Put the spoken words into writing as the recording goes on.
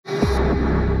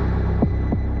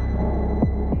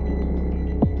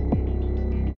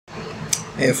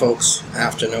Hey folks,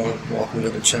 afternoon, welcome to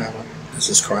the channel. This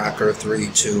is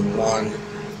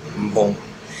Cracker321, boom.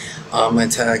 My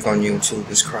tag on YouTube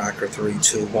is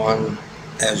Cracker321.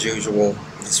 As usual,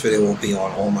 this video will be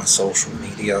on all my social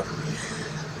media.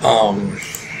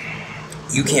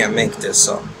 You can't make this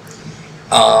up.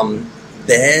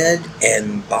 Bath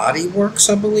and Body Works,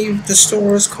 I believe the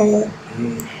store is called.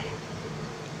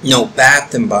 No,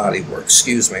 Bath and Body Works,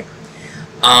 excuse me.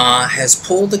 Has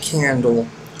pulled a candle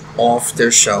off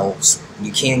their shelves.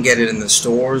 You can't get it in the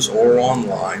stores or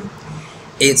online.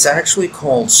 It's actually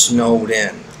called Snowed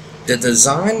In. The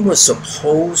design was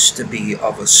supposed to be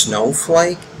of a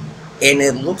snowflake, and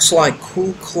it looks like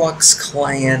Ku Klux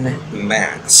Klan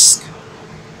mask.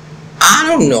 I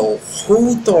don't know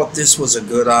who thought this was a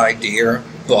good idea,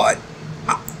 but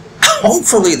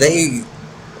hopefully they've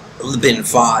been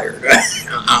fired.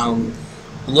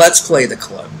 Let's play the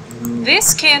clip.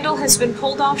 This candle has been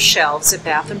pulled off shelves at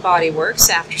Bath & Body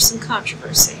Works after some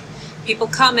controversy. People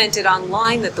commented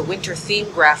online that the winter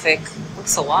theme graphic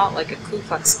looks a lot like a Ku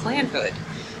Klux Klan hood.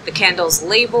 The candle's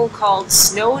label, called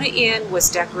Snowed In,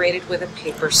 was decorated with a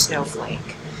paper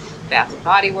snowflake. Bath &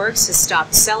 Body Works has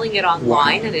stopped selling it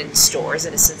online and in stores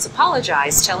and has since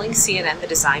apologized, telling CNN the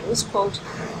design was, quote,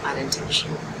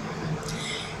 unintentional.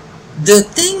 The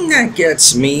thing that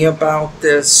gets me about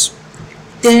this,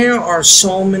 there are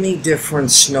so many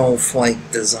different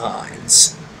snowflake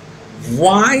designs.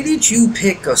 Why did you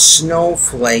pick a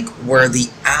snowflake where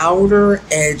the outer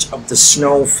edge of the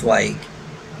snowflake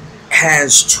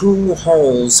has two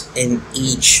holes in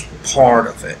each part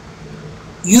of it?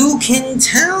 You can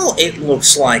tell it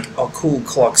looks like a Ku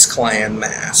Klux Klan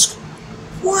mask.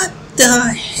 What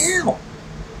the hell?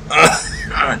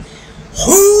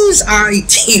 Whose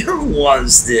idea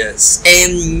was this?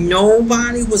 And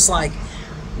nobody was like,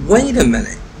 wait a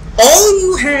minute. All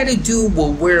you had to do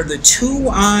was where the two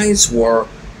eyes were,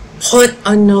 put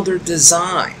another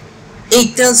design.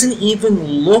 It doesn't even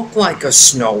look like a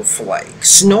snowflake.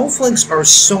 Snowflakes are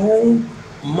so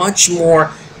much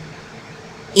more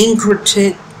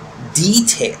intricate,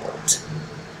 detailed.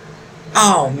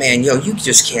 Oh man, yo, you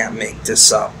just can't make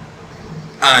this up.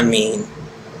 I mean,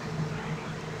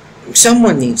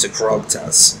 someone needs a drug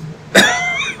test.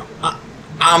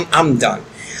 I'm done.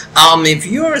 If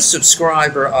you're a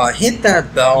subscriber, hit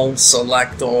that bell,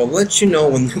 select all, let you know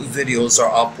when new videos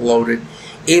are uploaded.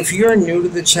 If you're new to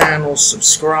the channel,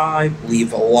 subscribe,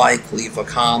 leave a like, leave a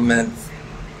comment.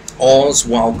 All's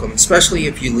welcome, especially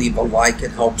if you leave a like,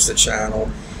 it helps the channel.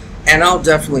 And I'll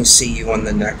definitely see you in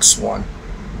the next one.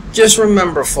 Just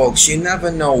remember, folks, you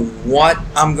never know what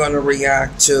I'm going to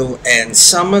react to, and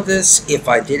some of this, if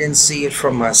I didn't see it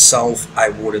for myself, I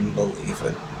wouldn't believe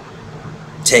it.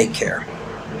 Take care.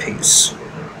 Peace.